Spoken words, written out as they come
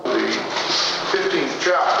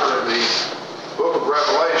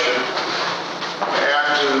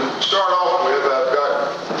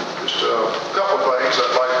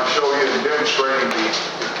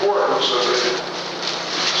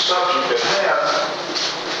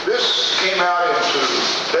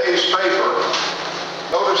today's paper,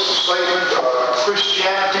 notice the statement,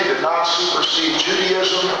 Christianity did not supersede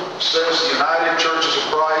Judaism, says the United Churches of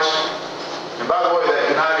Christ. And by the way, that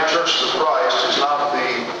United Churches of Christ is not the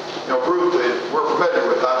group that we're familiar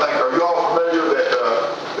with. I think, are you all familiar that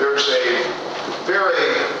there's a very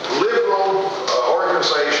liberal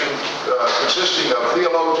organization consisting of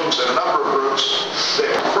theologians and a number of groups that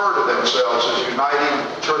refer to themselves as United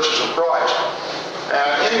Churches of Christ.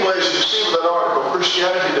 And anyways, you see with that article,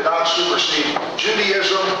 Christianity did not supersede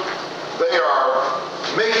Judaism. They are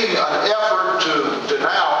making an effort to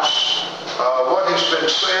denounce what has been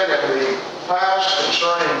said in the past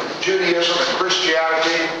concerning Judaism and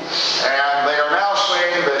Christianity, and they are now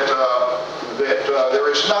saying that there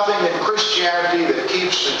is nothing in Christianity that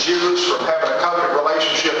keeps the Jews from having a covenant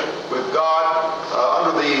relationship with God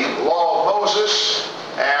under the law of Moses,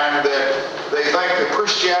 and that they think that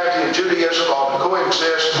Christianity and Judaism ought to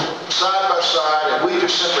coexist side by side, and we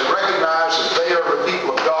just simply recognize that they are the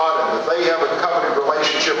people of God and that they have a covenant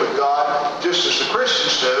relationship with God, just as the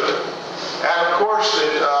Christians do. And of course,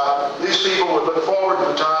 that these people would look forward to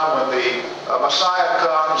the time when the Messiah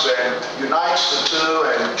comes and unites the two,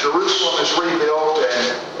 and Jerusalem is rebuilt,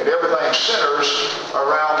 and everything centers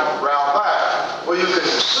around that. Well, you can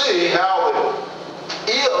see how that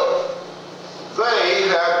if they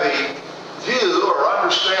have the view or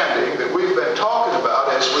understanding that we've been talking about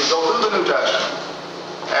as we go through the New Testament,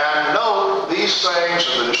 and note these things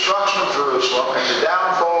of the destruction of Jerusalem and the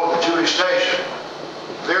downfall of the Jewish nation,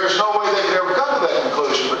 there's no way they could ever come to that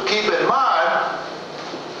conclusion. But keep in mind,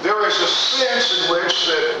 there is a sense in which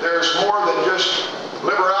that there's more than just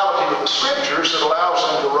liberality with the Scriptures that allows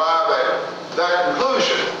them to arrive at that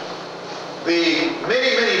conclusion. The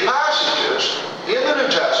many, many passages in the New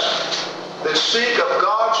Testament that speak of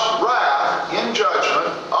God's wrath in judgment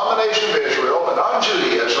on the nation of Israel and on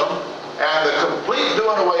Judaism, and the complete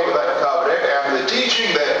doing away with that covenant, and the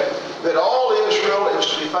teaching that all Israel is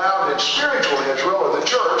to be found in spiritual Israel, or the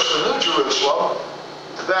church, the New Jerusalem,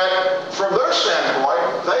 that from their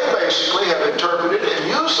standpoint, they basically have interpreted and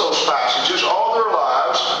used those passages all their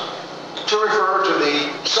lives to refer to the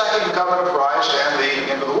second coming of Christ and the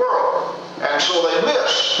end of the world. And so they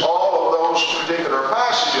miss all of those particular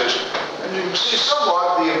passages. And you can see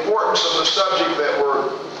somewhat the importance of the subject that we're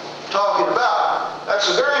talking about. That's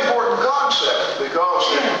a very important concept, because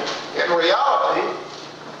in reality,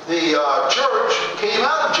 the church came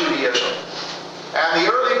out of Judaism, and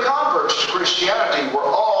the early converts to Christianity were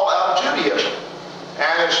all out of Judaism.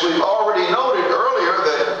 And as we've already noted earlier,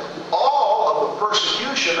 that all of the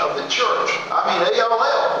persecution of the church,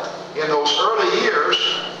 ALL, in those early years,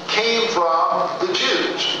 came from the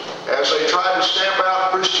Jews, as they tried to stamp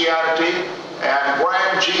out Christianity and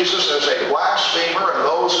brand Jesus as a blasphemer and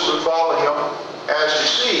those who would follow him as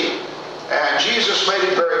deceived. And Jesus made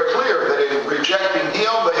it very clear that in rejecting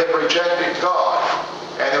him, they had rejected God.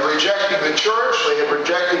 And in rejecting the church, they had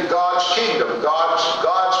rejected God's kingdom,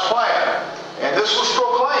 God's plan. And this was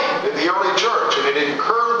proclaimed in the early church, and it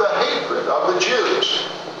incurred the hatred of the Jews.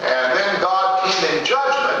 And then God came in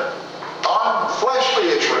judgment on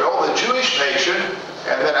fleshly Israel, the Jewish nation,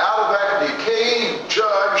 and then out of that decayed,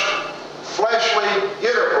 judged, fleshly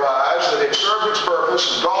enterprise that had served its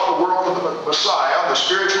purpose and brought the world to the Messiah, the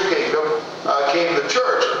spiritual kingdom, came the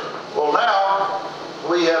church. Well, now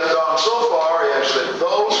we have gone so far as that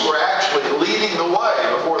those who are actually leading the way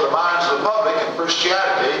before the minds of the public in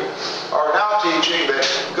Christianity are now teaching that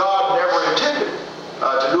God never intended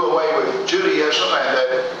to do away with Judaism, and that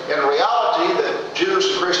in reality that Jews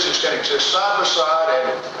and Christians can exist side by side,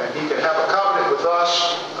 and he can have a covenant with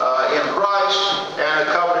us in Christ and a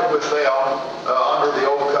covenant with them under the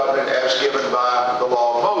old covenant as given by the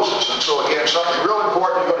law of Moses. And so again, something real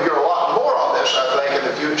important. You're going to hear a lot more on this, I think, in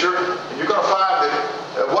the future, and you're going to find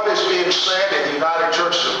that what is being said in the United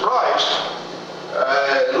Churches of Christ,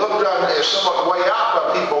 looked on as somewhat way out by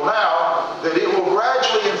people now, that it will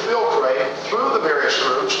gradually infiltrate through the various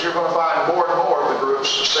groups. You're going to find more and more of the groups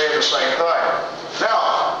saying the same thing.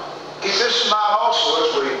 Now, keep this in mind also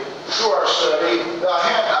as we do our study.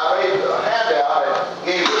 I made a handout and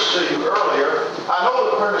gave this to you earlier. I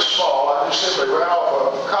know the print is small. I just simply ran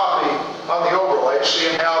off a copy on the overlay,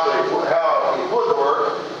 seeing how it would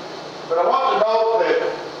work. But I want to note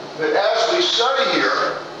that as we study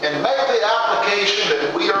here and make the application that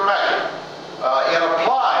we are making in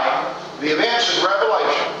applying the events in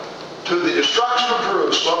Revelation to the destruction of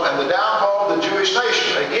Jerusalem and the downfall of the Jewish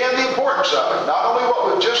nation, again, the importance of it, not only what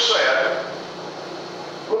we've just said,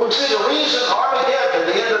 but we see the reason Armageddon at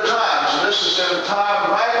the end of times, and this is in Time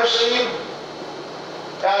magazine,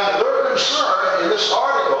 and their concern in this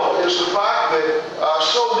article is the fact that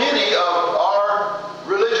so many of our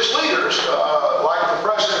religious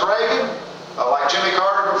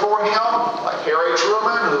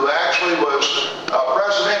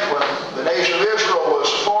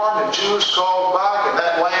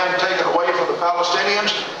that land taken away from the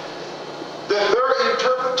Palestinians, that their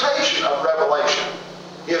interpretation of Revelation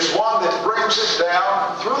is one that brings it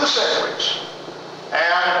down through the centuries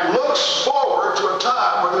and looks forward to a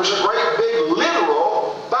time when there's a great big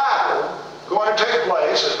literal battle going to take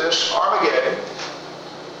place at this Armageddon,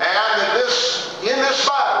 and that in this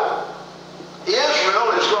battle, Israel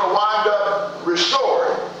is going to wind up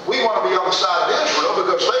restored. We want to be on the side of Israel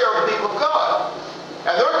because they are the people of God.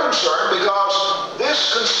 And they're concerned because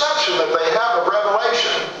this conception that they have of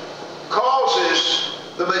Revelation causes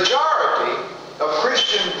the majority of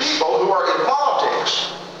Christian people who are in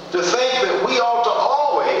politics to think that we ought to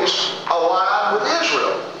always align with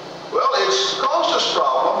Israel. Well, it's caused us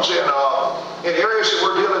problems in areas that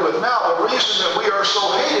we're dealing with now. The reason that we are so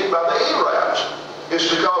hated by the Arabs is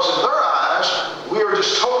because in their eyes, we are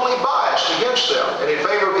just totally biased against them and in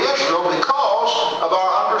favor of Israel because of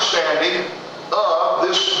our understanding of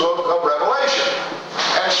this book of Revelation.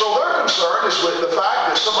 And so their concern is with the fact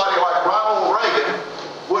that somebody like Ronald Reagan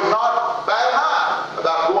would not bat an eye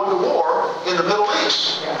about going to war in the Middle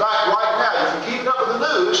East. In fact, right now, if you're keeping up with the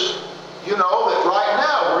news, you know that right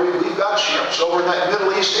now we've got ships over in that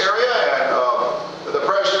Middle East area, and the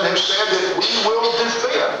President has said that we will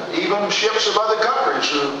defend even ships of other countries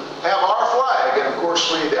who have our flag. And of course,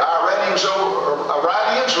 the Iranians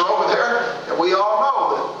are over there, and we all know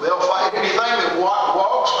that they'll fight anything that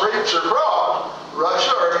walks, creeps, or crawls,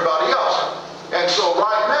 Russia or anybody else. And so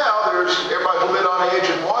right now, there's everybody's a bit on edge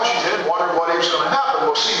in Washington, wondering what is going to happen.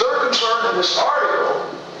 Well, see, their concern in this article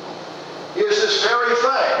is this very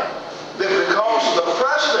thing, that because of the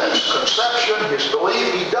President's conception, his belief,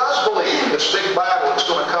 he does believe this big battle is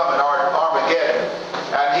going to come in Armageddon.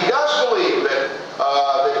 And he does believe that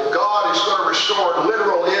God is going to restore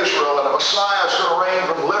literal Israel, and a Messiah is going to reign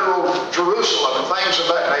from literal Jerusalem and things of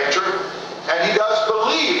that nature. And he does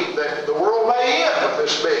believe that the world may end with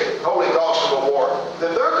this big Holocaust of a war.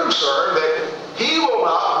 That they're concerned that he will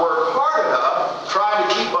not work hard enough trying to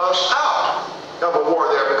keep us out of a war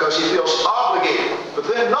there because he feels obligated. But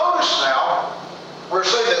then notice now, we're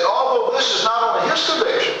saying that although this is not only his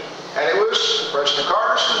conviction, and it was President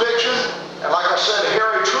Carter's conviction, and like I said,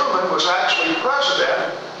 Harry Truman was actually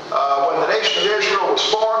president when the nation of Israel was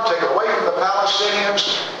formed, taken away from the Palestinians,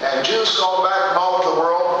 and Jews called back from all over the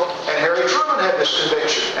world. And Harry Truman had this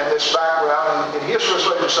conviction and this background, and he was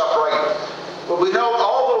persuaded to stop writing. But we know,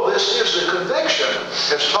 although this is the conviction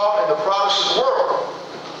as taught in the Protestant world,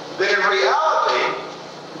 that in reality,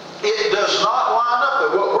 it does not line up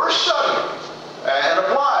with what we're studying and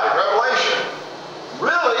applied in Revelation.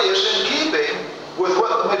 Really is in keeping with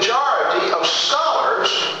what the majority of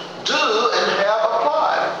scholars do and have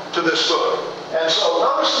applied to this book. And so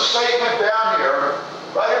notice the statement down here,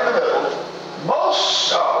 right in the middle. Most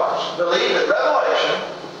scholars believe that Revelation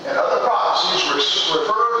and other prophecies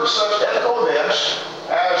refer to such ethical events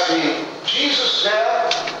as the Jesus'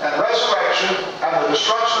 death and resurrection and the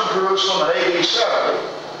destruction of Jerusalem in AD 70.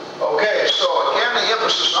 Okay, so again the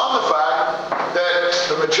emphasis on the fact that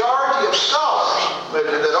the majority of scholars, that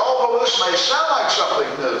although this may sound like something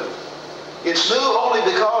new, it's new only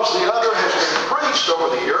because the other has been preached over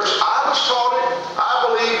the years. I was taught it, I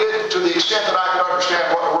believed it to the extent that I could understand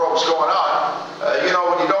what in the world was going on. When you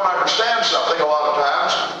don't understand something a lot of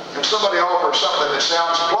times, and somebody offers something that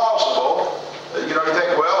sounds plausible, you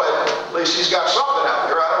think, well, at least he's got something out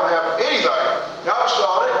there. I don't have anything. I was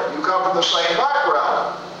taught it, you come from the same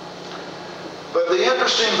background. But the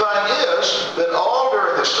interesting thing is that all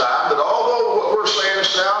during this time, that although what we're saying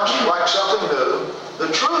sounds like something new, the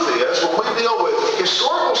truth is when we deal with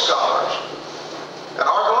historical scholars and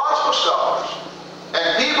archaeological scholars and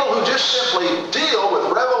people who just simply deal with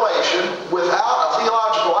Revelation without a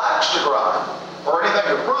theological axe to grind or anything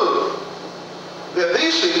to prove, that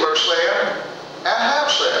these people are saying and have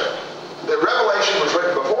said that Revelation was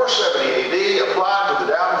written before 70 AD, applied to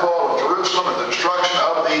the downfall of Jerusalem and the destruction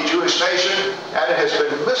of the Jewish nation, and it has been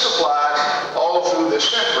misapplied all through the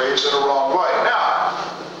centuries in a wrong way. Now,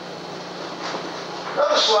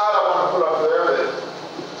 another slide I want to put up there that,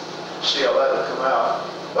 see how that will come out.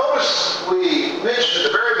 Notice we mentioned at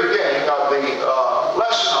the very beginning of the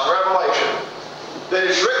lesson on Revelation that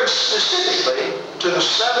it's written specifically to the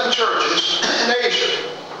 7 churches in Asia.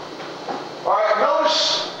 All right,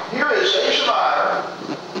 notice here is Asia Minor,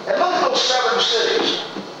 and look at those 7 cities.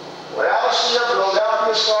 Laodicea,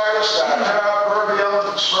 Philadelphia, Sardis, Thyatira,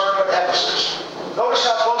 Pergamum, Smyrna, Ephesus. Notice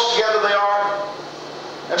how close together they are?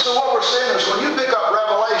 And so what we're saying is when you pick up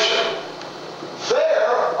Revelation, there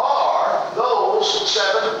are those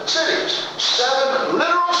 7 cities. 7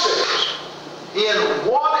 literal cities in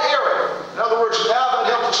one area. In other words, now that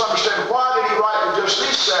helps us understand why did he write to just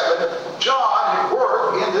these 7. John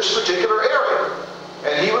worked this particular area.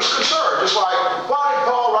 And he was concerned, just like, why did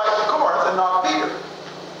Paul write to Corinth and not Peter?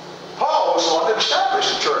 Paul was the one that established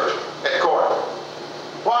the church at Corinth.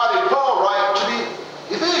 Why did Paul write to the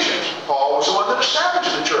Ephesians? Paul was the one that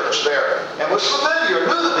established the church there and was familiar,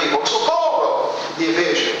 knew the people, so Paul wrote the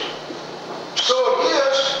Ephesians. So it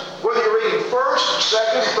is, whether you're reading 1st,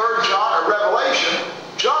 2nd, 3rd John, or Revelation,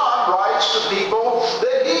 John writes to people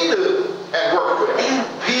that he knew and worked with.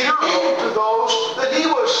 Peter wrote to those that he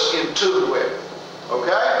was in tune with.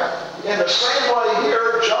 Okay? In the same way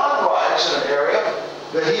here, John writes in an area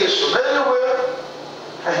that he is familiar with,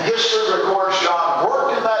 and history records John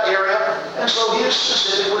worked in that area, and so he is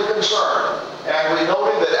specifically concerned. And we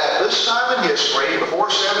noted that at this time in history,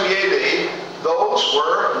 before 70 AD, those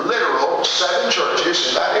were literal 7 churches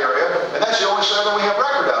in that area, and that's the only 7 we have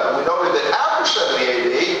record of. And we noted that after 70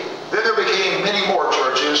 AD, then there became many more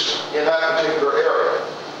churches in that particular area.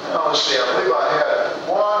 Now, let's see, I believe I had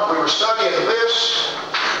one. We were studying this.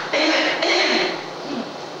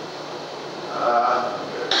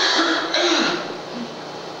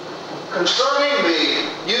 Concerning the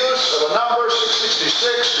use of the number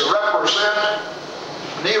 666 to represent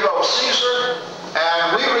Nero Caesar, and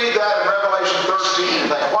we read that in Revelation 13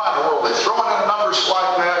 and think, why in the world are they throwing in numbers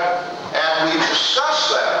like that? And we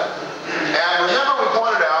discussed that. And remember, we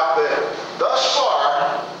pointed out that thus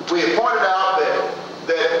far, we have pointed out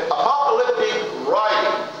that apocalyptic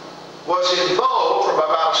writing was in vogue from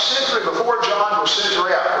about a century before John to a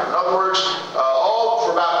century after. In other words, all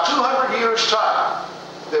for about 200 years' time,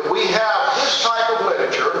 that we have this type of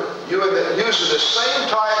literature using the same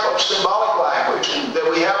type of symbolic language that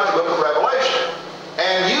we have in the book of Revelation,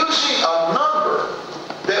 and using a number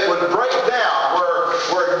that would break down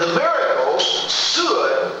where numericals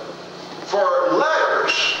stood for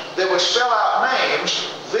letters that would spell out names.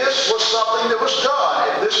 This was something that was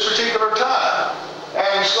done at this particular time.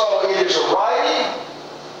 And so it is a writing,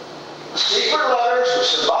 secret letters with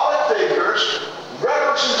symbolic figures,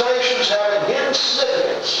 representations having hidden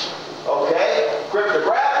significance. Okay?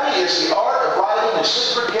 Cryptography is the art of writing in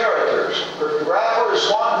secret characters. Cryptographer is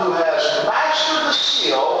one who has mastered the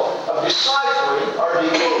skill of deciphering or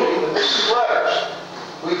decoding the missing letters.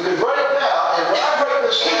 We could break down, and when I break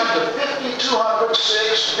this down to 50, 200,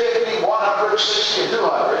 6, 50, 100, 60, and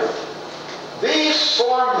 200, these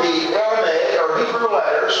form the Aramaic or Hebrew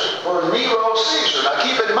letters for Nero Caesar. Now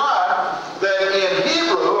keep in mind that in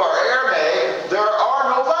Hebrew or Aramaic, there are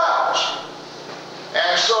no vowels.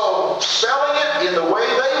 And so spelling it in the way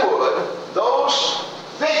they would, those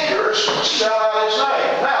figures spell out his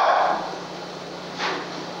name. Now,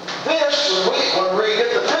 this, when we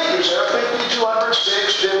get the figures there, 50, 200,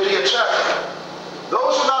 6, 50, etc.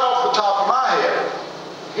 Those are not off the top of my head.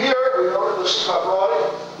 Here, we noted, let's see if I brought it.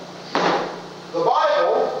 The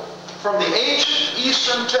Bible from the ancient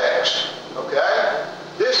Eastern text, okay?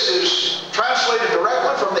 This is translated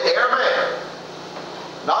directly from the Aramaic,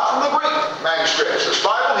 not from the Greek manuscripts. This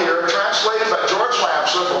Bible here, translated by George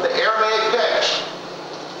Lamson from the Aramaic text.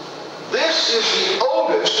 This is the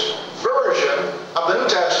oldest version of the New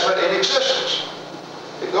Testament in existence.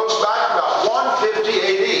 It goes back about 150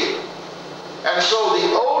 AD. And so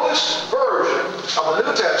the oldest version of the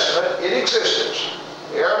New Testament in existence,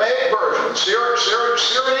 the Aramaic version,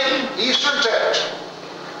 Syrian Eastern text.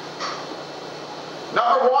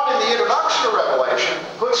 Number 1 in the introduction of Revelation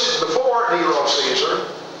puts it before Nero Caesar,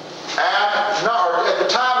 and at the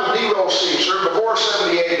time of Nero Caesar, before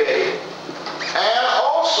 70 AD, and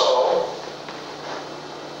also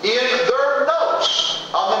in their notes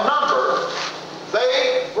on the number,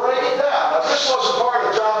 they break it down. Now this wasn't part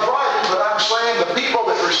of John's writing, but I'm saying the people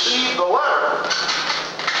that received the letter,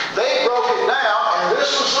 they broke it down, and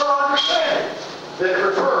this was their understanding that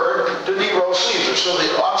referred to Nero Caesar. So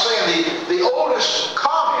I'm saying the oldest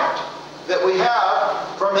comment that we have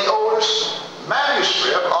from the oldest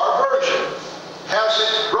manuscript, our version, has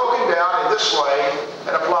it broken down in this way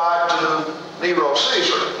and applied to Nero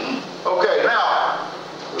Caesar. Okay, now,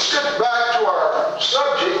 let's get back to our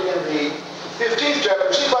subject in the 15th chapter.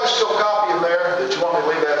 Does anybody still copy in there? Did you want me to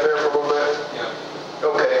leave that there for a little bit? Yeah.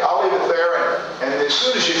 Okay, I'll leave it there, and as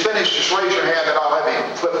soon as you finish, just raise your hand and I'll have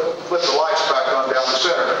you flip the lights back on down the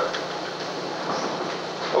center.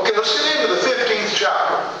 Okay, let's get into the 15th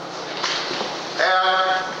chapter.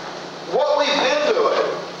 And what we've been doing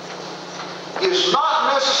is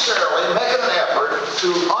not necessarily making an effort to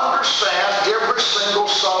understand every single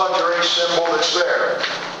solitary symbol that's there.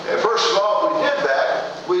 And first of all, if we did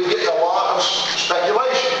that, we'd get a lot of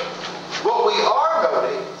speculation. What we are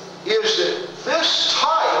noting is that this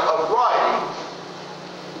type of writing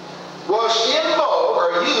was in vogue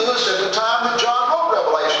or used at the time that John wrote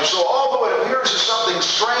Revelation. So although it appears as something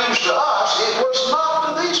strange to us, it was not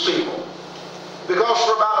to these people. Because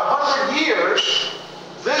for about 100 years,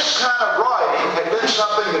 this kind of writing had been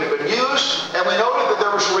something that had been used, and we noted that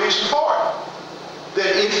there was a reason for it.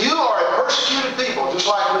 That if you are a persecuted people, just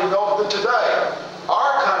like we know that today,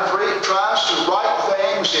 our country tries to write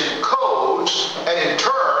things in codes and in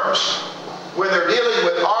terms when they're dealing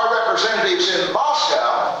with our representatives in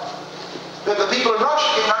Moscow that the people in Russia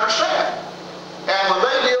can't understand. And when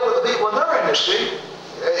they deal with the people in their embassy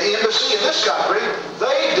in this country,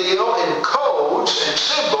 they deal in codes and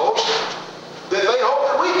symbols that they hope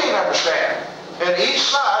that we can't understand. And each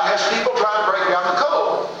side has people trying to break down the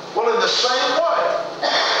code. Well, in the same way,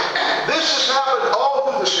 this has happened all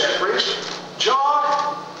through the centuries.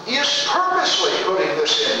 John is purposely putting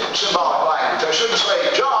this in symbolic language. I shouldn't say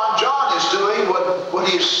John. John is doing what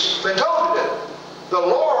he's been told to do. The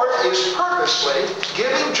Lord is purposely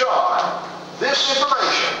giving John this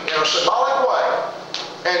information in a symbolic way.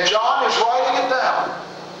 And John is writing it down.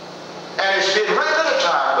 And it's been written at a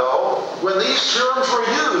time, though, when these terms were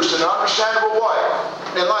used in an understandable way.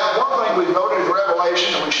 And like one thing we've noted in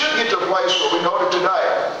Revelation, and we should get to a place where we note it today,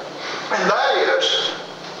 and that is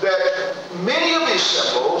that many of these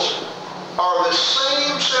symbols are the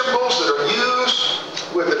same symbols that are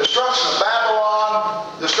used with the destruction of Babylon,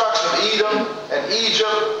 destruction of Edom and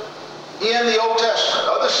Egypt in the Old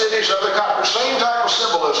Testament. Other cities, other countries, same type of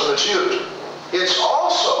symbolism that's used. It's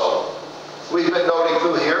also, we've been noting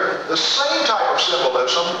through here, the same type of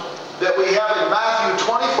symbolism that we have in Matthew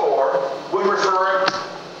 24 when referring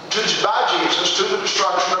by Jesus to the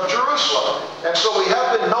destruction of Jerusalem. And so we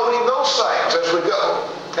have been noting those things as we go.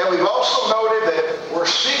 And we've also noted that we're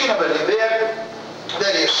speaking of an event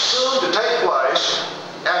that is soon to take place,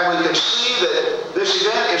 and we can see that this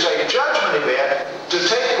event is a judgment event to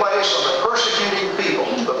take place on the persecuting people,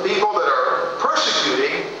 the people that are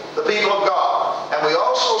persecuting the people of God. And we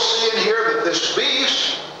also see in here that this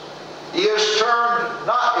beast is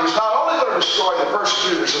not only going to destroy the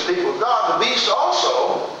persecutors of the people of God, the beast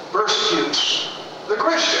also persecutes the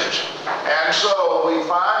Christians. And so we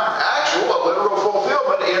find a literal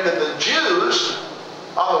fulfillment in that the Jews,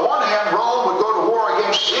 on the one hand, Rome would go to war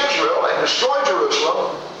against Israel and destroy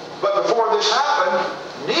Jerusalem, but before this happened,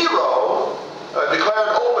 Nero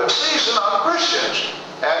declared open season on Christians.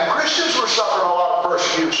 And Christians were suffering a lot of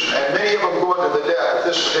persecution, and many of them going to the death at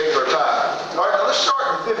this particular time. All right, now let's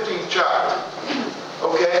start in the 15th chapter.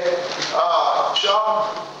 Okay,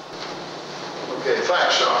 Sean? Okay,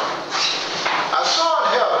 thanks, Sean. I saw in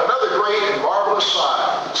heaven another great and marvelous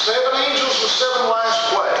sign. 7 angels with 7 last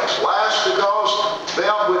plagues. Last because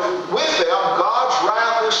with them God's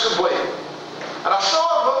wrath is complete. And I saw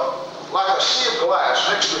it look like a sea of glass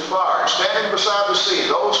mixed with fire, standing beside the sea,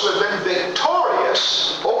 those who had been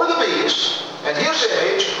victorious over the beast and his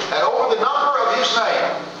image and over the number of his name.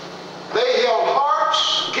 They held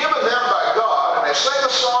harps given them by God, and they sang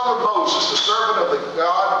a song of Moses, the servant of the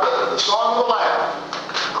God, the song of the Lamb.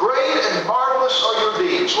 Great and marvelous are your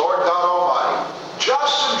deeds, Lord God Almighty.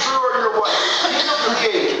 Just and true are your ways, King of the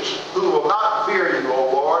ages, who will not fear you,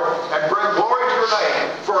 O Lord, and bring glory to your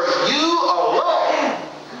name. For you alone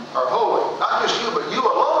are holy. Not just you, but you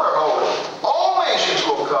alone are holy. All nations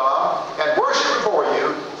will come and worship before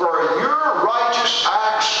you, for your righteous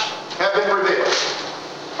acts have been revealed.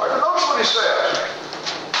 All right, notice what he says.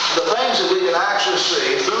 The things that we can actually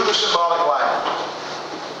see through the symbolic language.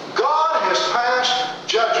 God has passed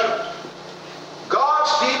judgment.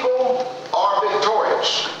 God's people are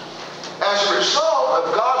victorious. As a result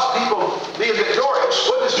of God's people being victorious,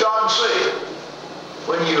 what does John see?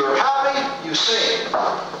 When you're happy, you sing.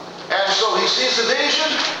 And so he sees a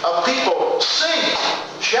vision of people singing,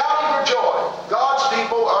 shouting for joy. God's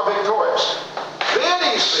people are victorious.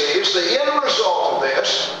 Then he sees the end result of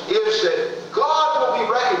this is that God will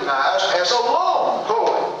be recognized as alone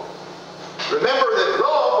holy. Remember that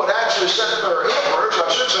Rome would actually set their emperors,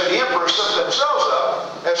 I should say the emperors set themselves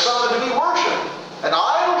up as something to be worshipped. And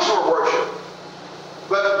idols were worshipped.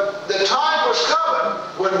 But the time was coming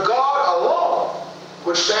when God alone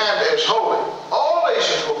would stand as holy. All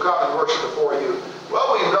nations will come and worship before you.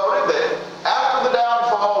 Well, we've noted that after the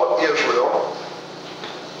downfall of Israel,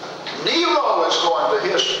 Nero is going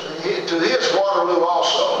to his Waterloo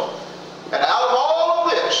also. And out of all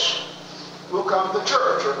of this will come the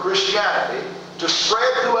church or Christianity to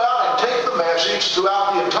spread throughout and take the message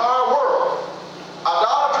throughout the entire world.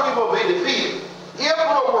 Idolatry will be defeated.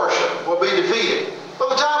 Emperor worship will be defeated. By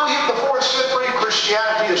the time we hit the 4th century,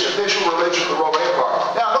 Christianity is the official religion of the Roman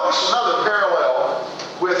Empire. Now notice another parallel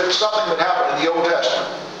with something that happened in the Old Testament.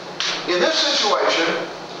 In this situation,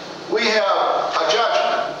 we have a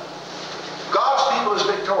judgment. God's people is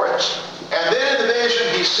victorious. And then in the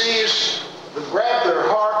vision, he he sees them grab their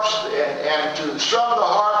harps and to strum the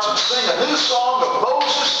harps and sing a new song of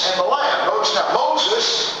Moses and the Lamb. Notice now,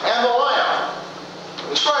 Moses and the Lamb.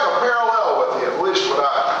 To strike a parallel with him, at least what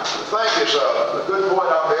I think is a good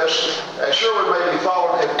point on this, and Sherwood may be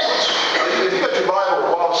following him. If you got your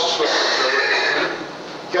Bible, Wallace's book,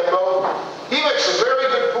 get both. He makes a very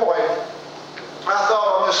good point. I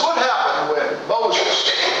thought on this. What happened when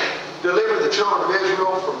Moses delivered the children of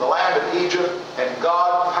Israel from the land of Egypt, and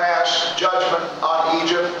God passed judgment on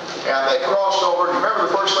Egypt, and they crossed over? Do you remember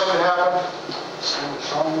the first thing that happened? Sing a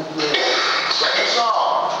song of praise. Sang a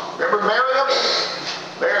song. Remember Miriam?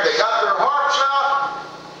 There, they got their harps out,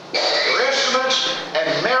 their instruments, and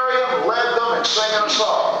Miriam led them in singing a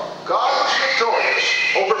song. God was victorious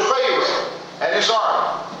over Pharaoh and his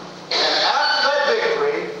army. And after that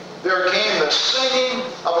victory, there came the singing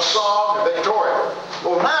of a song of victory.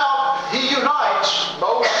 Well, now, he unites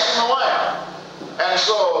Moses and the Lamb. And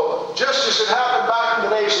so, just as it happened back in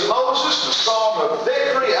the days of Moses, the song of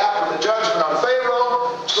victory after the judgment on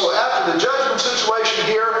Pharaoh, so after the judgment situation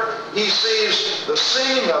here, he sees the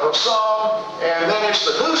singing of a song, and then it's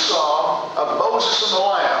the new song of Moses and the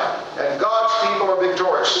Lamb. And God's people are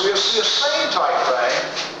victorious. So we'll see the same type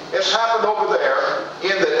thing as happened over there,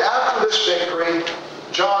 in that after this victory,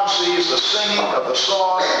 John sees the singing of the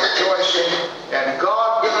song and rejoicing, and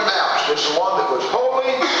God been announced as the one that was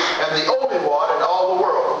holy and the only one in all the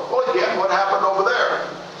world. Well, again, what happened over there?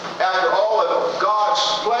 After all of God's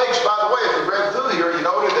plagues, by the way, if you read through here, you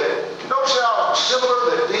notice how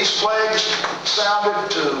similar that these plagues sounded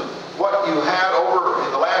to what you had over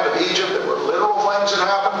in the land of Egypt, that were literal things that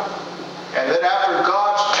happened. And then after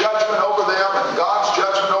God's judgment over them and God's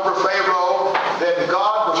judgment over Pharaoh, then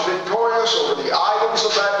God was victorious over the idols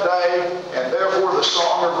of that day, and therefore the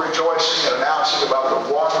song of rejoicing and announcing about the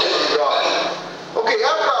one true God. Okay,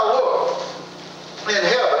 after I look in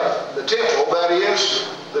heaven, the temple, that is,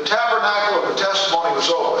 the tabernacle of the testimony was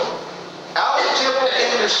open. Out of the temple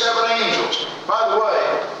came the seven angels. By the way,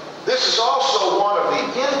 this is also one of the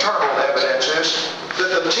internal evidences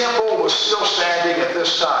that the temple was still standing at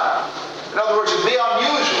this time. In other words, it'd be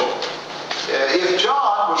unusual if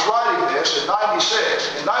John was writing this in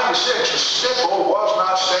 96. In 96, the temple was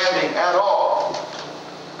not standing at all.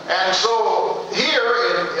 And so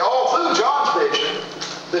here, all through John's vision,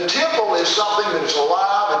 the temple is something that is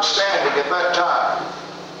alive and standing at that time.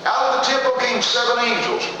 Out of the temple came seven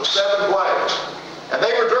angels, the seven plagues. And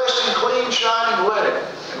they were dressed in clean, shining linen,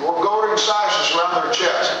 and wore golden sashes around their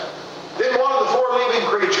chest. Then one of the four living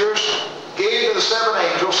creatures gave to the seven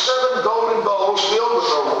angels seven golden bowls filled with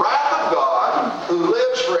the wrath of God, who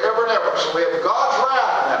lives forever and ever. So we have God's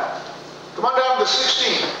wrath now. Come on down to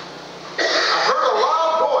 16. I heard a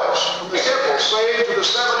loud voice from the temple saying to the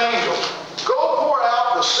seven angels, "Go pour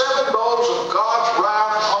out the seven bowls of God's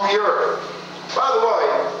wrath on the earth." By the way,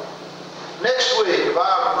 next week, if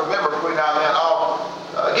I remember between now and then,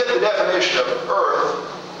 I'll get the definition of earth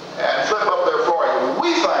and flip up there for you. When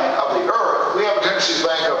we think of the earth, we have a tendency to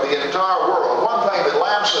think of the entire world. One thing that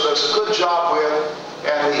Lamson does a good job with,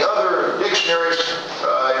 and the other dictionaries,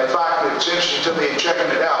 in fact, it's interesting to me in checking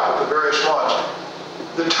it out with the various ones.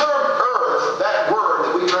 The term earth, that word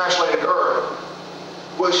that we translated earth,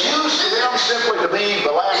 was used to them simply to mean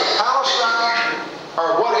the land of Palestine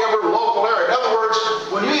or whatever local area. In other words,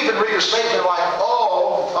 when you even read a statement like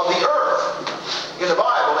all of the earth in the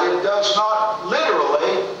Bible, it does not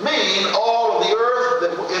literally mean all of the earth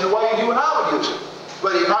that, in the way you and I would use it.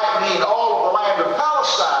 But it might mean all of the land of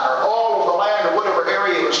Palestine or all of the land of whatever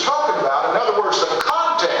area it was talking about. In other words, the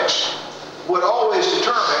context would always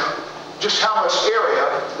determine just how much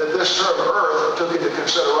area that this term earth took into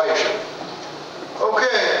consideration.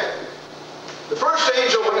 Okay. The first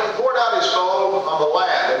angel poured out his bowl on the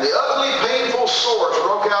land, and the ugly, painful sores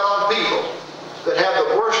broke out on people that had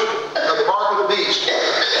the worship of the mark of the beast.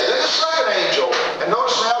 And then the second angel, and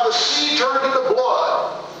notice now the sea turned into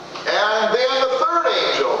blood. And then the third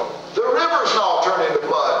angel, the rivers all turned into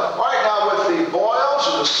blood. All right, now with the boils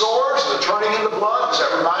and the sores and the turning into blood, does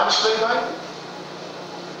that remind us of anything?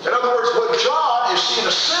 In other words, what John is seeing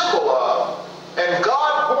a symbol of, and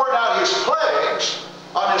God pouring out his plagues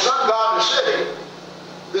on his ungodly city,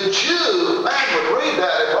 the Jew, man, would read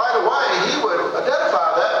that, and right away he would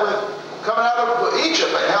identify that with coming out of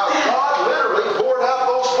Egypt and how God literally poured out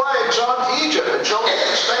those plagues on Egypt and showed his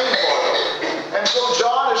disdain for them. And so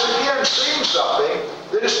John is again seeing something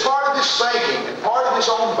that is part of his thinking and part of his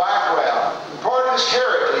own background and part of his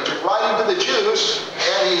heritage, writing to the Jews,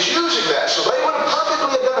 and he's using that. So they would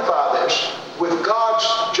perfectly identify this with God's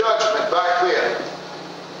judgment back then.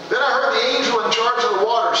 Then I heard the angel in charge of the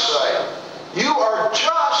waters say, "You are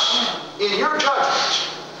just in your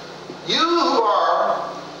judgments who are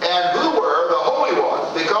and who were the Holy One,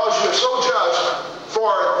 because you have so judged, for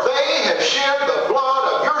they have shed the blood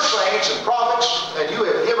of your saints and prophets, and you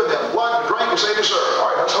have given them blood to drink as they deserve. All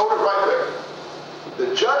right, let's hold it right there.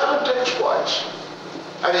 The judgment takes place.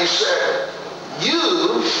 And he said,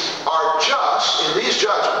 you are just in these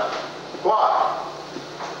judgments. Why?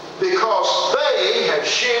 Because they have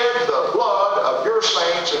shed the blood of your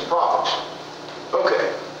saints and prophets.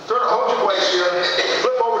 Okay, hold your place here.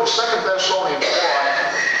 Flip over to 2 Thessalonians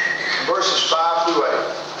 1, verses 5 through 8.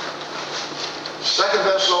 2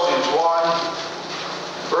 Thessalonians 1,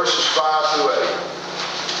 verses 5 through 8.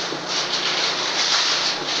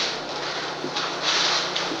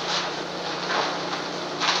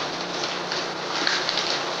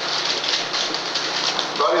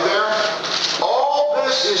 Everybody there? All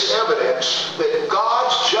this is evidence that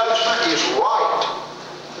God's judgment is right.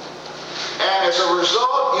 And as a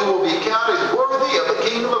result, you will be counted worthy of the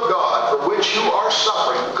kingdom of God for which you are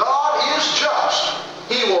suffering. God is just.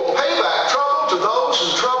 He will pay back trouble to those who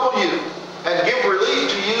trouble you and give relief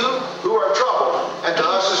to you who are troubled, and to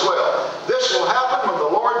us as well. This will happen when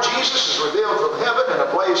the Lord Jesus is revealed from heaven in a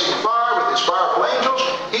blazing fire with his powerful angels.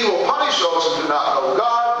 He will punish those who do not know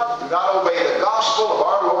God, do not obey the gospel of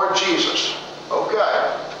our Lord Jesus. Okay.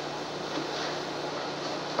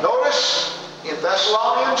 Notice in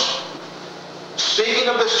Thessalonians, speaking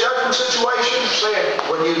of this judgment situation, saying,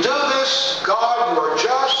 when you do this, God, you are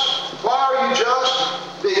just. Why are you just?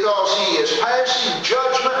 Because he is passing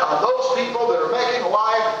judgment on those people that are making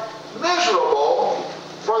life miserable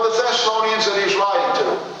for the Thessalonians that he's writing to.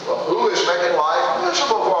 Well, who is making life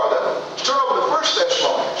miserable for them? Let's turn over to 1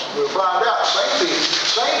 Thessalonians. We'll find out.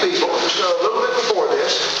 Same people, just a little bit before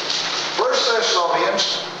this. 1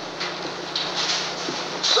 Thessalonians,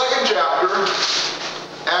 2nd chapter,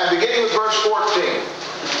 and beginning with verse 14.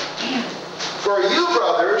 For you,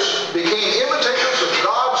 brothers, became imitators of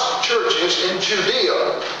God's churches in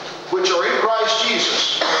Judea, which are in Christ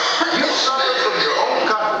Jesus. You suffered from your own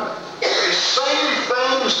countrymen the same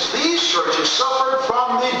things these churches suffered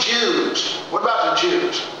from the Jews. What about the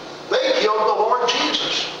Jews? They killed the Lord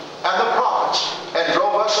Jesus and the prophets and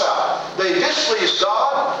drove us out. They displeased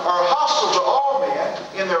God, are hostile to all men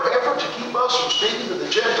in their effort to keep us from speaking to the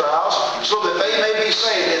Gentiles so that they may be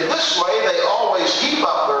saved. In this way, they always heap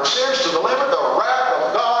up their sins to the limit. The wrath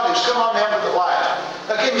of God has come on them to the last.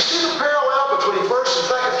 Now, can you see the parallel between 1st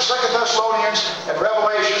and 2nd Thessalonians and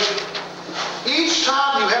Revelation? Each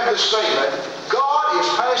time you have this statement, God is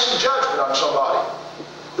passing judgment on somebody.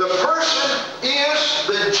 The person is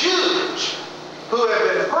the Jews who have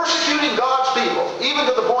been persecuting God's people, even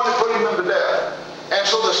to the point of putting them to death. And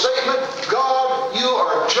so the statement, God, you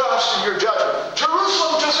are just in your judgment.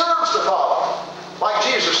 Jerusalem deserves to follow. Like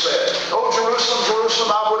Jesus said, oh, Jerusalem,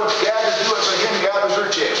 Jerusalem, I would have gathered you as a hen gathers her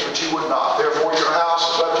chicks, but you would not. Therefore your house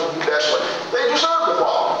is left to you desolate. They deserve to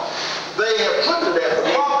fall. They have put to death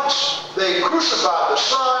the prophets. They crucified the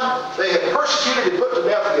Son. They have persecuted and put to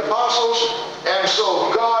death the apostles. And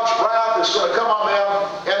so God's wrath is going to come on them.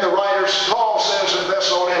 And the writers, Paul says in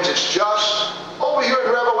Thessalonians, it's just. Over here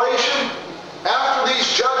in Revelation, after these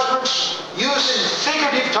judgments, using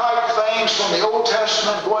figurative type things from the Old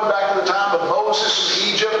Testament, going back to the time of Moses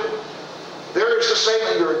in Egypt, there is the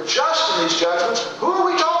statement, you're just in these judgments. Who are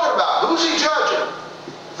we talking about? Who's he judging?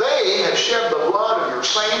 They have shed the blood of your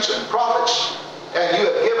saints and prophets, and you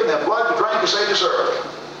have given them blood to drink as they deserve.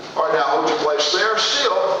 All right, now hold your place there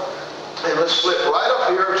still, and let's flip right up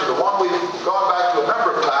here to the one we've gone back to a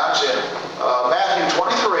number of times in Matthew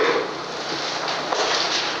 23.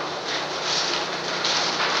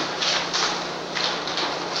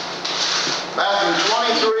 Matthew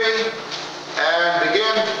 23, and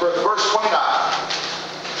begin with verse 29.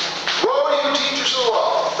 Woe to you, teachers of the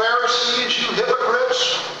law, Pharisees, you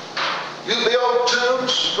hypocrites! You build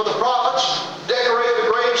tombs for the prophets, decorate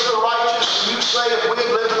the graves of the righteous, and you say, if we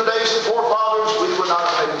had lived in the days of the forefathers, we would not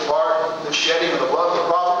have taken part in the shedding of the blood of the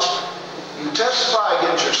prophets. You testify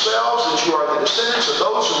against yourselves that you are the descendants of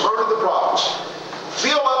those who murdered the prophets.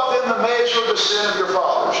 Fill up then the measure of the sin of your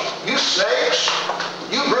fathers. You snakes,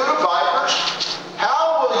 you brood of vipers,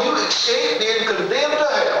 how will you escape being condemned to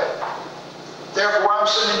hell? Therefore I'm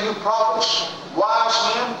sending you prophets, wise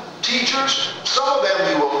men, teachers. Some of them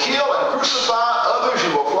you will kill and crucify, others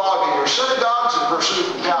you will flog in your synagogues and pursue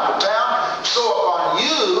from town to town. So upon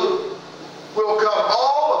you will come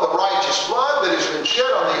all of the righteous blood that has been shed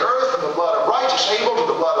on the earth, from the blood of righteous Abel to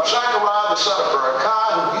the blood of Zechariah, the son of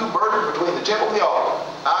Berechiah, whom you murdered between the temple and the altar.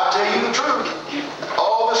 I tell you the truth.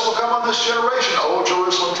 All this will come on this generation. O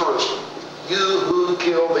Jerusalem, Jerusalem, you who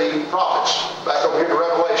kill the prophets. Back over here to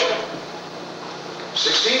Revelation.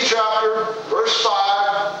 16th chapter, verse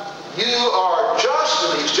 5. You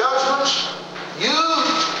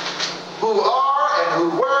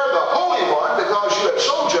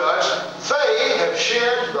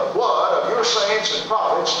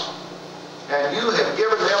and you have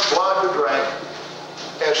given them blood to drink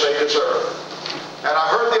as they deserve. And I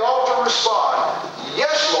heard the altar respond,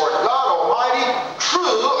 yes, Lord God Almighty, true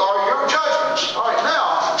are your judgments. All right,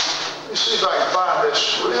 now, let me see if I can find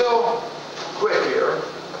this real quick here.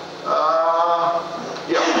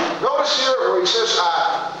 Notice here where he says,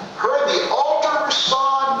 I heard the altar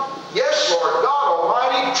respond, yes, Lord God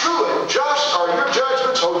Almighty, true and just are your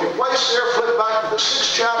judgments. Hold your place there, flip back to the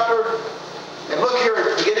 6th chapter, and look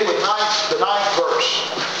here, beginning with the 9th verse.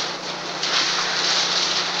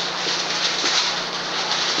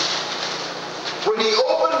 When he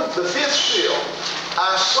opened the 5th seal,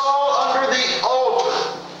 I saw under the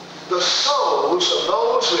altar the souls of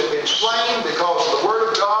those who had been slain because of the word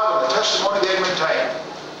of God and the testimony they had maintained.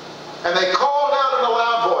 And they called out in a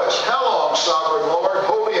loud voice, how long, sovereign Lord,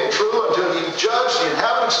 holy and true, until you judge the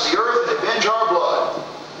inhabitants of the earth and avenge our blood?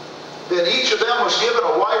 Then each of them was given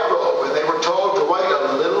a white robe, and they were told to wait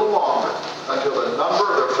a little longer until the number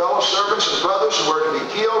of their fellow servants and brothers who were to be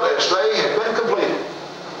killed as they had been completed.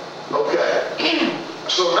 Okay.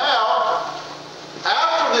 So now,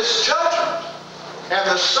 after this judgment and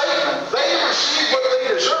the statement, they received what they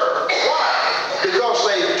deserved. Why? Because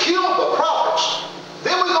they killed the prophets.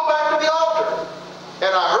 Then we go back to the altar.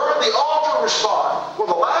 And I heard the altar respond. Well,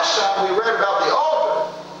 the last time we read about the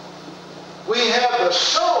altar, we had the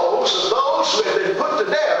souls of those who had been put to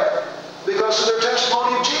death because of their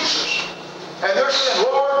testimony of Jesus. And they're saying,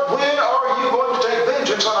 Lord, when are you going to take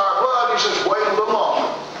vengeance on our blood? He says, wait a little longer.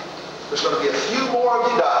 There's going to be a few more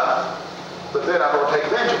of you die, but then I'm going to take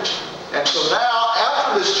vengeance. And so now,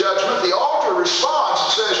 after this judgment, the altar responds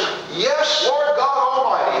and says, yes, Lord God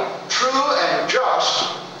Almighty, true and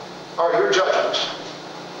just are your judgments.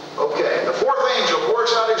 Okay, the 4th angel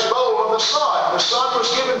pours out his bowl on the sun. The sun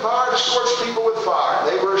was given power to scorch people with fire.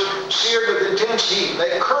 They were seared with intense heat.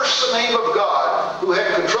 They cursed the name of God who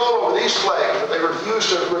had control over these plagues, but they refused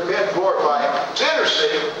to repent and glorify him. It's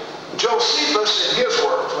interesting, Josephus in his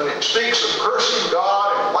work, when it speaks of cursing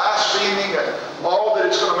God and blaspheming and all that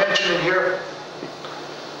it's going to mention in here,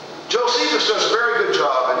 Josephus does a very good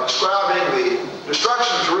job in describing the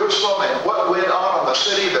destruction of Jerusalem and what went on in the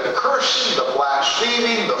city, the cursing, the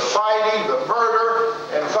blaspheming, the fighting, the murder.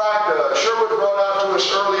 In fact, Sherwood brought out to us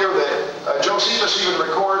earlier that Josephus even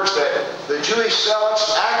records that the Jewish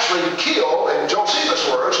zealots actually killed, in Josephus'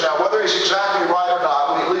 words, now whether he's exactly right or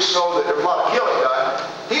not, we at least know that there was a lot of killing done.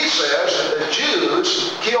 He says that the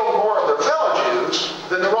Jews killed more of their fellow Jews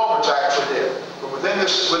than the Romans actually did within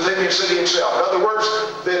the city itself. In other words,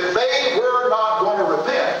 that they were not going to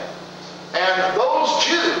repent. And those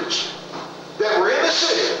Jews that were in the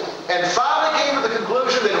city and finally came to the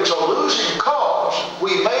conclusion that it was a losing cause,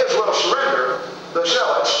 we may as well surrender, the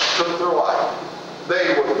zealots took their life.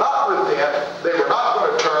 They would not repent, they were not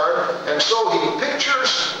going to turn, and so he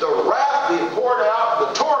pictures the wrath being poured out,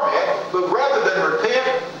 the torment, but rather than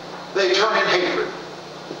repent, they turn in hatred.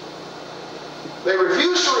 They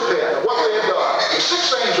refused to repent of what they had done. The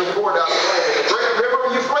 6th angel poured out the great river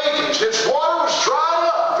Euphrates. Its water was dried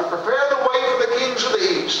up to prepare the way for the kings of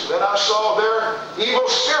the east. Then I saw their evil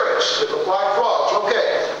spirits that looked like frogs.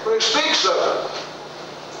 Okay, when it speaks of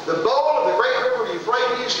the bowl of the great river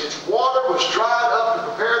Euphrates, its water was dried up to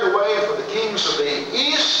prepare the way for the kings of the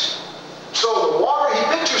east. So the water,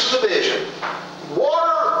 he pictures the vision.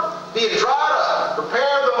 Water being dried up,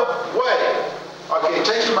 prepare the way. Okay,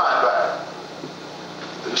 take your mind back.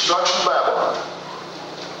 The destruction of Babylon.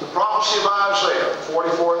 The prophecy of Isaiah,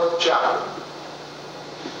 44th chapter.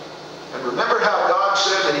 And remember how God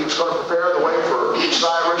said that he was going to prepare the way for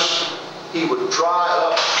Cyrus? He would dry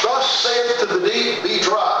up. Thus saith to the deep, be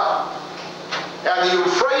dry. And the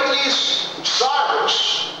Euphrates,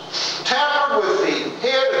 Cyrus, tampered with the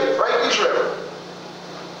head of the Euphrates River.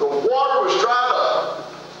 The water was dried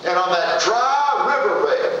up. And on that dry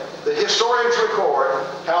riverbed, the historians record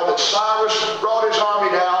how that Cyrus brought his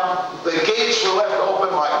army down, the gates were left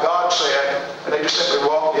open like God said, and they just simply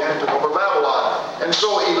walked in and took over Babylon. And so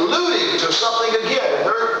alluding to something again in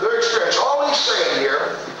their experience, all he's saying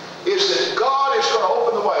here is that God is going to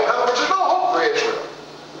open the way. In other words, there's no hope for Israel.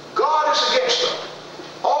 God is against them.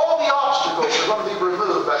 All the obstacles are going to be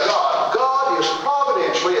removed by God. God is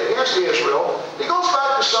providentially against Israel. He goes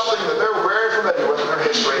back to something that they're very familiar with in their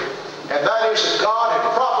history, and that is that God had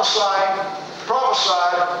prophesied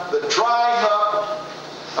the drying up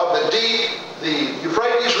of the deep, the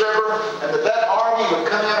Euphrates River, and that army would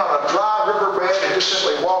come in on a dry riverbed and just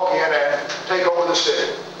simply walk in and take over the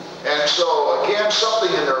city. And so, again,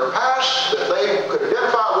 something in their past that they could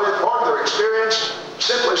identify with, part of their experience,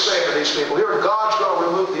 simply saying to these people, here, God's going to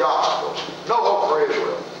remove the obstacles. No hope for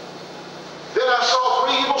Israel. Then I saw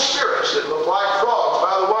 3 evil spirits that looked like frogs.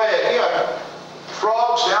 By the way, again,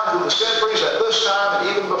 dogs down through the centuries at this time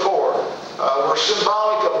and even before were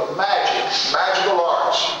symbolic of magic, magical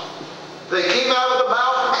arts. They came out of the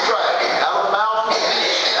mouth of the dragon, out of the mouth of the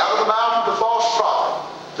beast, out of the mouth of the false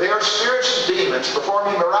prophet. They are spirits and demons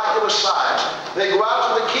performing miraculous signs. They go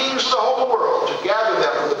out to the kings of the whole world to gather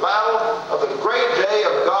them for the battle of the great day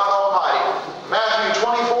of God Almighty. Matthew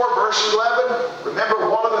 24, verse 11. Remember,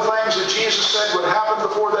 one of the things that Jesus said would happen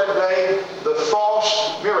before that day, the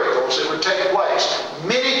false miracles that would take place.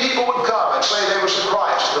 Many people would come and say they was the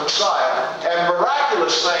Christ, the Messiah, and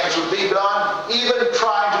miraculous things would be done, even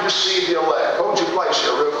trying to deceive the elect. Hold your place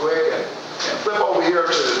here real quick and flip over here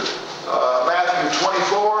to Matthew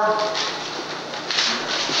 24.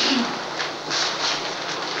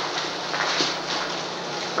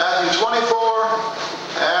 Matthew 24,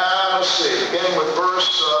 and let's see, beginning with verse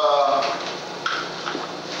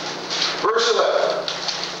 11.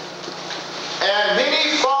 And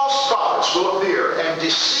many false prophets will appear and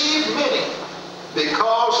deceive many,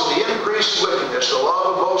 because of the increased wickedness, the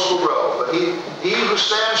love of most will grow. But he who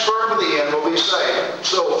stands firm to the end will be saved.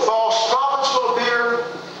 So false prophets will appear.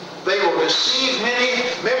 They will deceive many.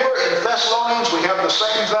 Remember in Thessalonians we have the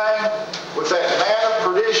same thing with that man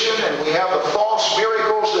of perdition, and we have the false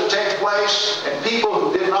miracles that take place, and people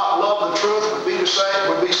who did not love the truth would be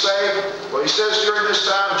saved. Well, he says during this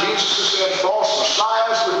time, Jesus has said false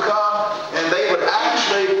messiahs would come, and they would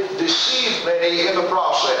actually deceive many in the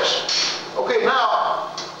process. Okay,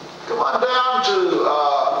 now, come on down to,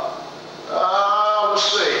 let's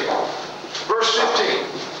see, verse 15.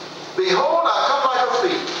 Behold, I come like a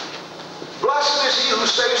thief. Blessed is he who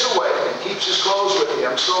stays awake and keeps his clothes with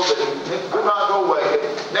him, so that he do not go away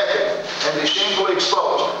naked and be shamefully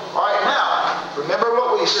exposed. All right, now, remember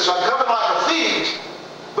what he says, I'm coming like a thief,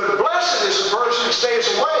 but blessed is the person who stays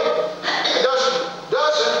awake and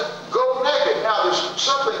doesn't go naked. Now, there's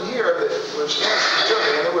something here that was interesting to me,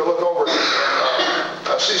 and then we'll look over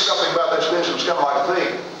and see something about this business coming like a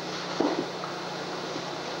thief.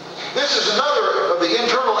 This is another of the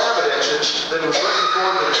internal evidences that was looking for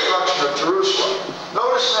the destruction of Jerusalem.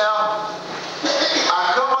 Notice now,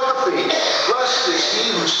 I come like a thief. Blessed is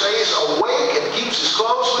he who stays awake and keeps his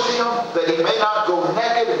clothes with him, that he may not go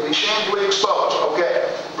naked and be shamefully exposed. Okay.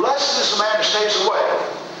 Blessed is the man who stays awake,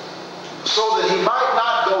 so that he might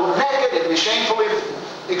not go naked and be shamefully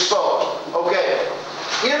exposed. Okay.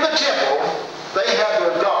 In the temple, they had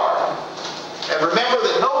their guard. And remember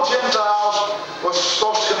that no Gentiles was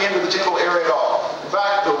supposed to come into the temple area at all. In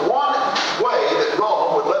fact, the one way that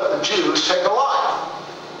Rome would let the Jews take a life,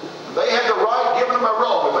 they had the right given them by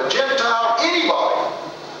Rome. If a Gentile, anybody,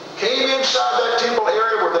 came inside that temple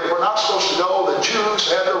area where they were not supposed to go, the Jews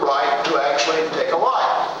had the right to actually take a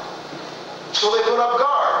life. So they put up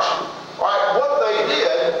guards. All right, what they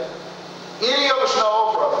did, any of us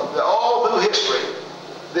know from all through history,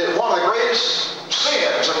 that one of the greatest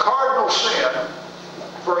sins, a cardinal sin,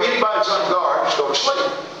 for anybody that's on guard is go to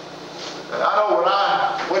sleep. And I know when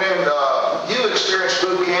I went in, you experienced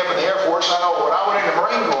boot camp in the Air Force. I know when I went in the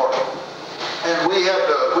Marine Corps, and we had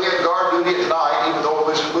guard duty at night, even though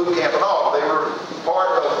it was in boot camp and all. They were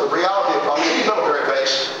part of the reality of on any military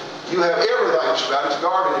base. You have everything that's about it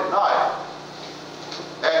guarded at night.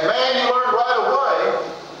 And man, you learned right away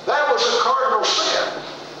that was a cardinal sin.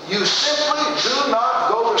 You simply do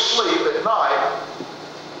not go to sleep at night.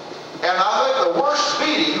 And I think the worst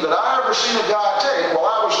beating that I ever seen a guy take while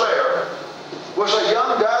I was there was a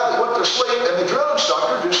young guy that went to sleep, and the drill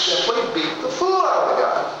instructor just simply beat the fool out of the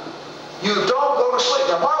guy. You don't go to sleep.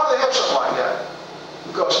 Now, why would they have something like that?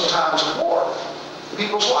 Because in times of war,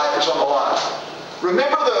 people's life is on the line.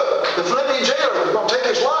 Remember the Philippian jailer that was going to take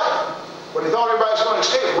his life when he thought everybody was going to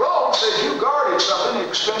escape. Rome said you guarded something at the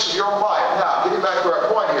expense of your own life. Now, getting back to our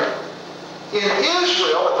point here. In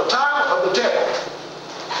Israel, at the time of the temple,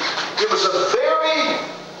 it was a very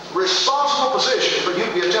responsible position for you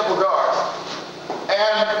to be a temple guard.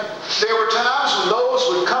 And there were times when those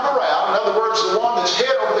would come around, in other words, the one that's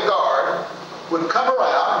head over the guard would come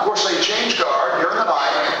around. Of course, they changed guard during the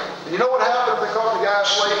night. And you know what happened if they caught the guy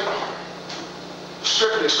asleep?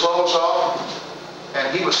 Stripped his clothes off,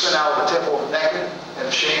 and he was sent out of the temple naked and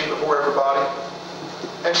ashamed before everybody.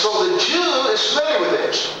 And so the Jew is familiar with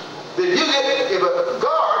this. That if a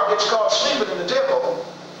guard gets caught sleeping in the temple,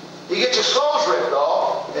 he gets his clothes ripped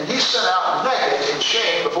off, and he's sent out naked and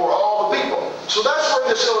shamed before all the people. So that's where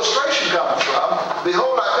this illustration comes from.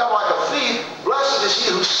 Behold, I come like a thief. Blessed is he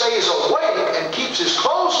who stays awake and keeps his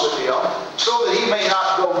clothes with him, so that he may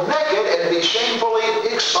not go naked and be shamefully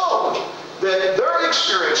exposed. That their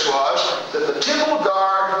experience was that the temple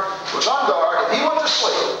guard was on guard, and he went to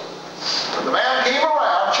sleep. When the man came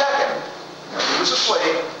around checking, and he was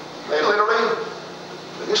asleep, they literally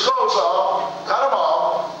took his clothes off, cut them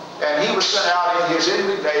off, and he was sent out in his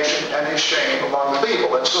indignation and his shame among the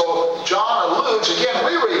people. And so John alludes, again,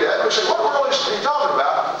 we read that, and we say, what world is he talking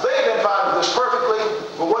about? They identified with this perfectly,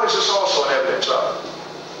 but what is this also an evidence of?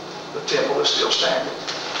 The temple is still standing.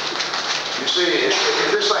 You see, if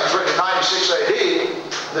this thing's written in 96 AD,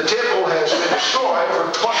 the temple has been destroyed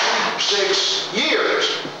for 26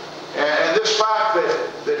 years. And this fact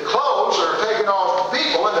that clothes are taken off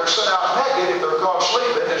people and they're sent out naked if they're caught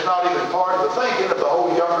sleeping is not even part of the thinking of the whole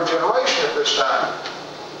younger generation at this time.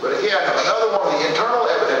 But again, another one of the internal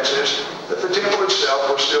evidences that the temple itself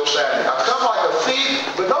was still standing. I've come like a thief,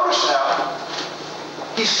 but notice now,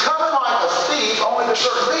 he's coming like a thief only to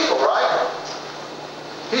certain people, right?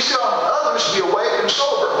 He's telling others to be awake and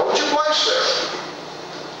sober. What would you place there?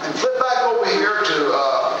 And flip back over here to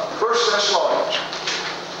 1 Thessalonians.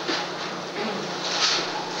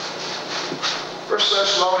 1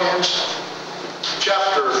 Thessalonians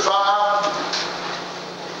chapter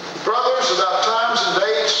 5. Brothers, about times and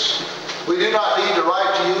dates, we do not need to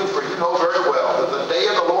write to you, for you know very well that the day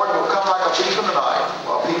of the Lord will come like a thief in the night.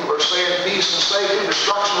 While people are saying peace and safety,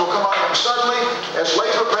 destruction will come on them suddenly, as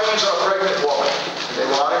labor pains on a pregnant woman. They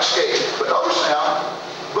will not escape. But notice now,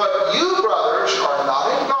 but you, brothers, are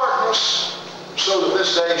not in darkness, so that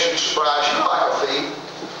this day should surprise you like a thief.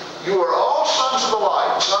 You are all sons of the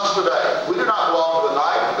light, sons of the day. We do not belong to the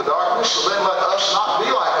night, to the darkness, so then let us not be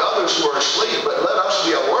like others who are asleep, but let us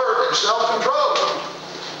be alert and self-controlled.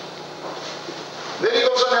 Then he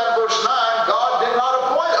goes on down to verse 9, God did not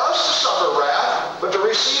appoint us to suffer wrath, but to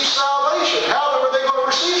receive salvation. How were they going to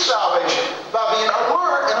receive salvation? By being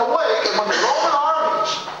alert and awake, and when the Roman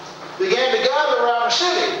armies began to gather around the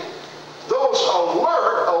city, those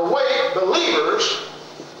alert, awake believers,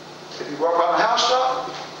 if you walk around the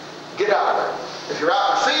housetop, get out of there. If you're out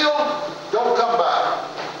in the field, don't come back.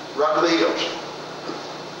 Run to the hills.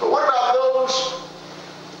 But what about those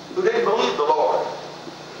who didn't believe the Lord?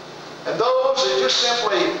 And those that just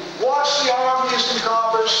simply watched the armies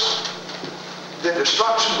encompass, then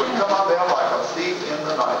destruction would come on them like a thief in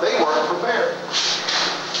the night. They weren't prepared.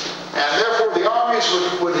 And therefore the armies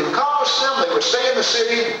would encompass them, they would stay in the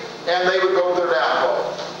city, and they would go to their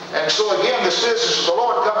downfall. And so again, this business of the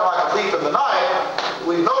Lord coming like a thief in the night,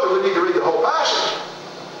 we noted we need to read the whole passage.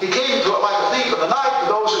 He came to it like a thief in the night to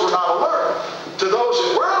those that were not alert. To those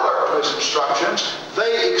that were alert to his instructions,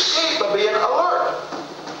 they escaped by being alert.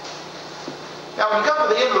 Now when you come to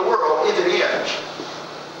the end of the world, if it ends,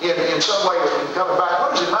 in some way with you coming back,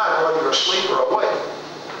 what does it matter whether you're asleep or awake?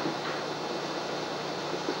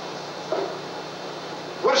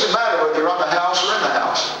 What does it matter whether you're on the house or in the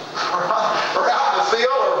house? or out in the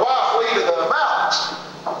field or why flee to the mountains?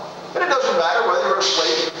 And it doesn't matter whether you're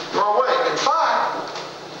asleep or awake. In fact,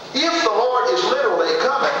 if the Lord is literally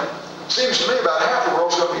coming, it seems to me about half the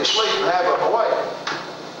world's going to be asleep and half of them awake.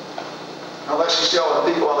 Unless he's telling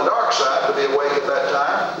the people on the dark side to be awake at that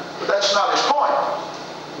time. But that's not his point.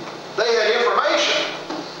 They had information.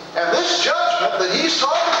 And this judgment that he's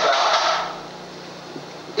talking about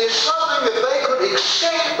is something that they could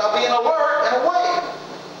escape by being alert and awake.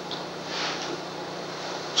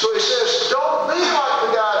 So he says, don't be like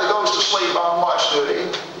the guy that goes to sleep on watch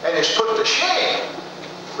duty and is put to shame.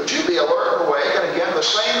 But you be alert and awake. And again, the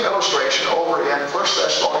same illustration over in 1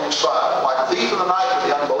 Thessalonians 5. Like a thief in the night to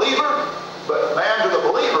the unbeliever, but man to the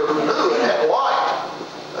believer who knew and had light.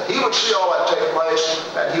 He would see all that take place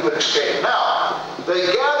and he would escape. Now, they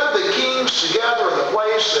gathered the kings together in the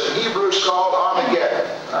place that the Hebrews called Armageddon.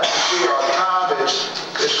 I can see our time is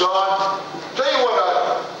gone. Tell you what,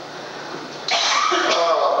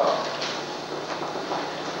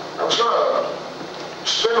 I was going to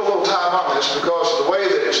spend a little time on this because of the way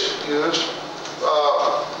that it's used.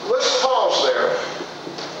 Let's pause there.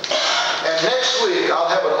 And next week I'll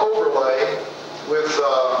have an overlay with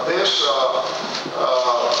this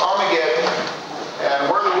Armageddon and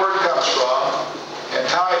where the word comes from and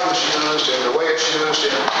how it was used and the way it's used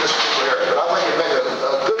in this particular area. But I think it'd make a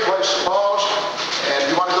good place to pause. And if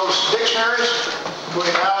you want to go to some dictionaries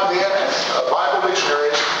between now and then, Bible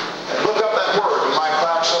dictionaries, and look up that word, you might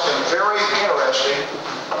find something very interesting.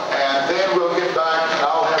 And then we'll get back and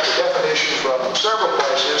I'll have the definition from several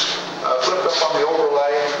places flipped up on the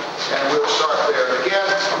overlay, and we'll start there. And again,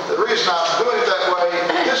 the reason I'm doing it that way,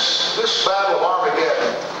 this battle of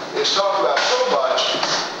Armageddon is talked about so much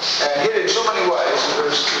and hit in so many ways.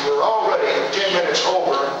 We're already 10 minutes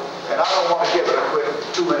over, and I don't want to give it a quick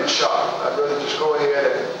 2-minute shot. I'd rather just go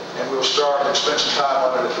ahead and we'll start and spend some time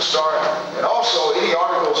on it at the start. And also, any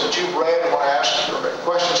articles that you've read and